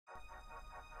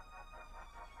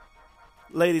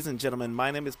Ladies and gentlemen, my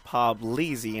name is Pob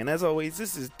Leezy, and as always,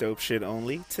 this is Dope Shit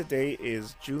Only. Today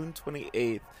is June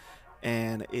 28th,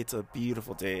 and it's a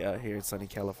beautiful day out here in sunny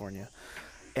California.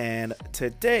 And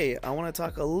today, I want to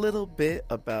talk a little bit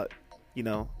about,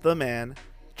 the man,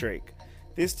 Drake.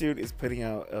 This dude is putting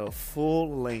out a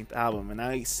full length album, and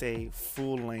I say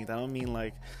full length, I don't mean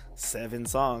like 7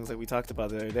 songs like we talked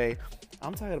about the other day.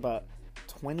 I'm talking about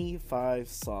 25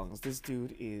 songs. This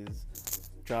dude is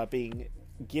dropping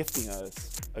gifting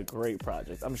us a great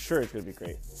project. I'm sure it's going to be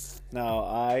great. Now,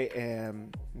 I am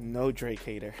no Drake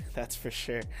hater, that's for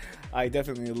sure. I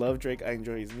definitely love Drake. I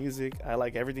enjoy his music. I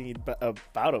like everything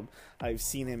about him. I've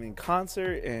seen him in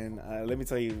concert, and let me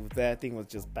tell you, that thing was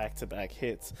just back-to-back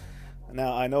hits.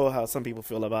 Now, I know how some people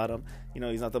feel about him.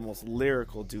 He's not the most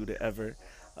lyrical dude ever.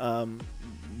 Well,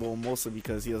 mostly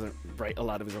because he doesn't write a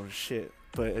lot of his own shit.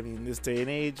 But, I mean, this day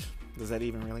and age, does that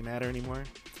even really matter anymore?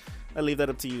 I leave that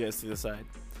up to you guys to decide.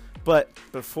 But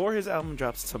before his album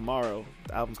drops tomorrow,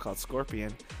 the album's called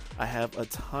Scorpion, I have a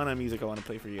ton of music I want to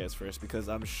play for you guys first, because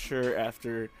I'm sure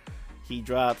after he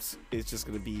drops, it's just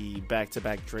going to be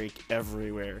back-to-back Drake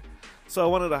everywhere. So I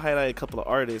wanted to highlight a couple of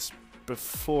artists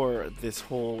before this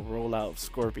whole rollout of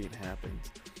Scorpion happens.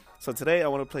 So today I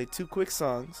want to play 2 quick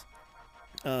songs.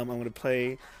 I'm going to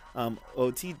play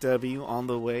OTW, On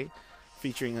The Way,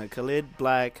 featuring Khalid,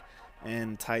 Black,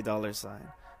 and Ty Dolla $ign.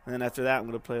 And then after that, I'm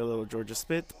going to play a little Georgia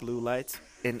Smith, Blue Lights.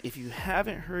 And if you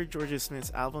haven't heard Georgia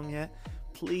Smith's album yet,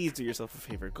 please do yourself a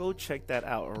favor. Go check that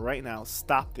out right now.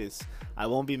 Stop this. I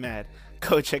won't be mad.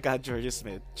 Go check out Georgia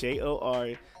Smith.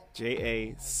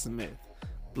 Georgia Smith.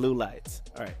 Blue Lights.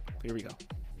 All right, here we go.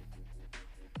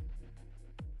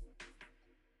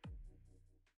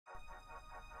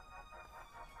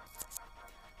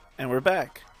 And we're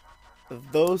back.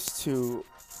 Those two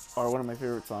are one of my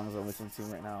favorite songs I'm listening to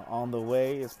right now. On the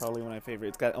Way is probably one of my favorites.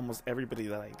 It's got almost everybody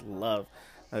that I love.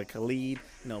 Khalid,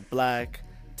 Black,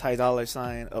 Ty Dolla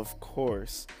 $ign, of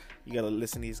course. You gotta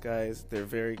listen to these guys. They're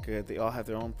very good. They all have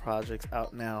their own projects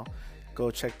out now. Go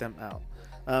check them out.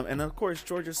 And of course,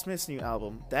 Georgia Smith's new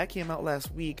album. That came out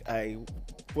last week. I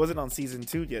wasn't on season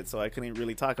 2 yet, so I couldn't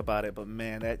really talk about it. But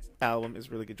man, that album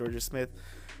is really good. Georgia Smith,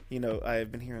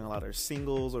 I've been hearing a lot of her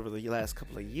singles over the last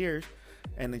couple of years,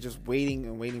 and just waiting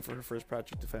and waiting for her first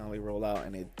project to finally roll out,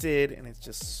 and it did, and it's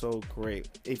just so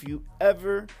great. If you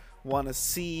ever want to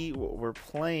see what we're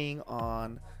playing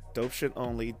on Dope Shit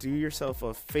Only, do yourself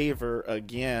a favor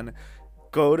again.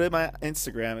 Go to my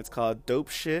Instagram. It's called Dope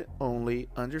Shit Only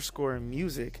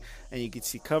 _music, and you can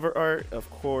see cover art, of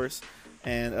course,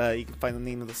 and you can find the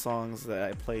name of the songs that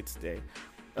I played today.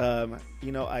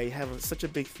 I have such a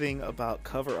big thing about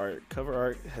cover art. Cover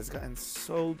art has gotten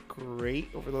so great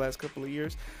over the last couple of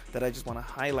years that I just want to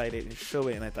highlight it and show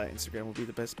it, and I thought Instagram would be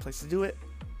the best place to do it.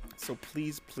 So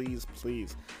please, please,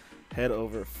 please head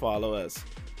over, follow us,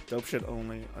 Dope Shit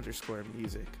Only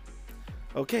 _music.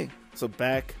 Okay, so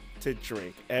back to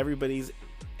Drake. Everybody's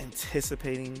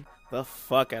anticipating the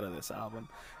fuck out of this album,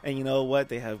 and you know what?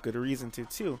 They have good reason to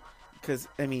too, because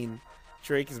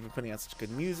Drake has been putting out such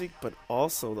good music, but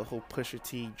also the whole Pusha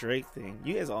T Drake thing.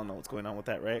 You guys all know what's going on with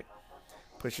that, right?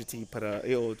 Pusha T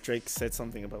Drake said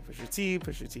something about Pusha T.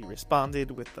 Pusha T responded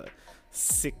with the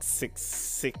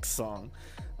 666 song.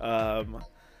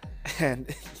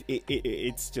 And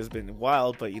it's just been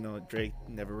wild, but Drake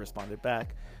never responded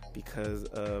back because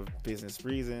of business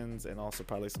reasons and also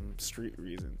probably some street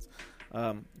reasons.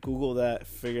 Google that,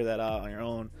 figure that out on your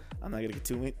own. I'm not going to get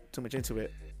too much into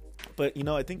it. But,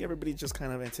 I think everybody's just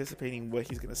kind of anticipating what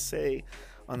he's going to say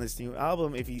on this new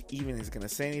album, if he even is going to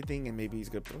say anything, and maybe he's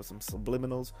going to throw some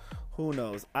subliminals. Who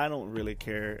knows? I don't really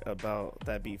care about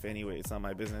that beef anyway. It's not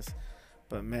my business.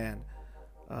 But, man,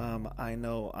 I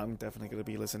know I'm definitely going to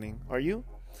be listening. Are you?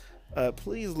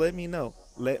 Please let me know.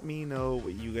 Let me know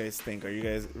what you guys think. Are you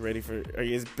guys ready are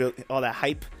you guys built all that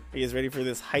hype? Are you guys ready for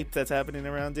this hype that's happening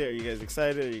around it? Are you guys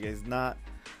excited? Are you guys not?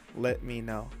 Let me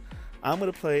know. I'm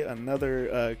going to play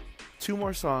another 2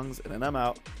 more songs, and then I'm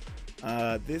out.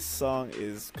 This song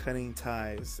is Cutting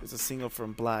Ties. It's a single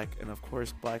from Black, and of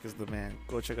course, Black is the man.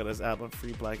 Go check out his album,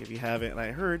 Free Black, if you haven't. And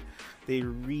I heard they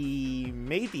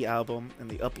remade the album, and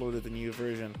they uploaded the new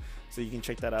version, so you can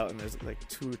check that out. And there's like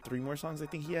 2 or 3 more songs I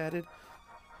think he added.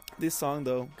 This song,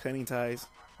 though, Cutting Ties,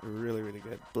 really, really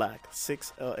good. Black,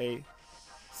 6LACK.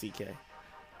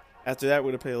 After that, we're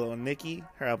going to play a little Nicki.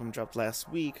 Her album dropped last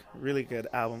week. Really good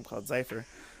album called Cypher.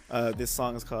 This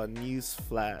song is called News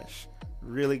Flash.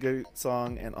 Really good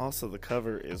song, and also the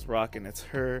cover is rocking. It's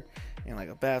her in like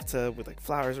a bathtub with like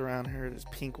flowers around her. There's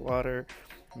pink water.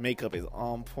 Makeup is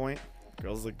on point.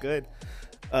 Girls look good.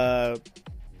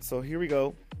 So here we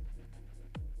go.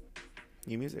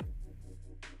 New music.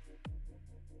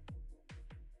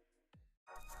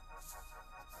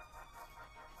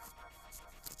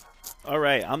 All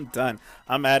right, I'm done.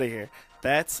 I'm out of here.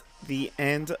 That's the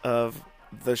end of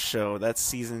the show. That's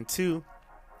season two,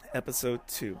 episode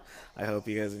 2. I hope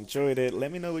you guys enjoyed it.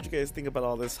 Let me know what you guys think about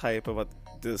all this hype about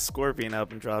the Scorpion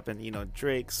album dropping. You know,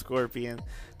 Drake, Scorpion,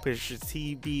 Pusha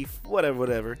T beef, whatever,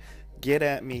 whatever. Get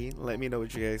at me. Let me know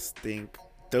what you guys think.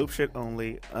 Dope shit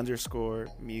only underscore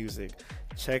music.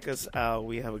 Check us out.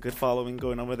 We have a good following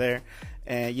going over there.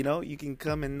 And you know, you can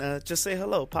come and just say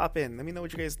hello, pop in. Let me know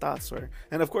what you guys' thoughts were.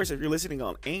 And of course, if you're listening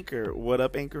on Anchor, what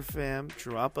up, Anchor fam?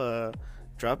 Drop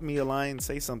me a line,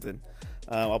 say something.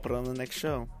 I'll put it on the next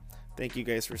show. Thank you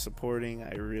guys for supporting.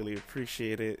 I really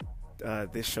appreciate it.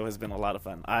 This show has been a lot of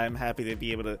fun. I'm happy to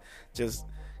be able to just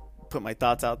put my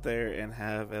thoughts out there and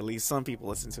have at least some people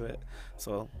listen to it.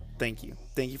 So thank you.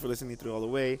 Thank you for listening through all the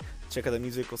way. Check out the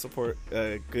music. Go support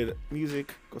good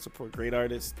music. Go support great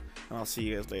artists. And I'll see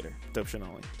you guys later. Dope shit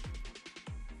only.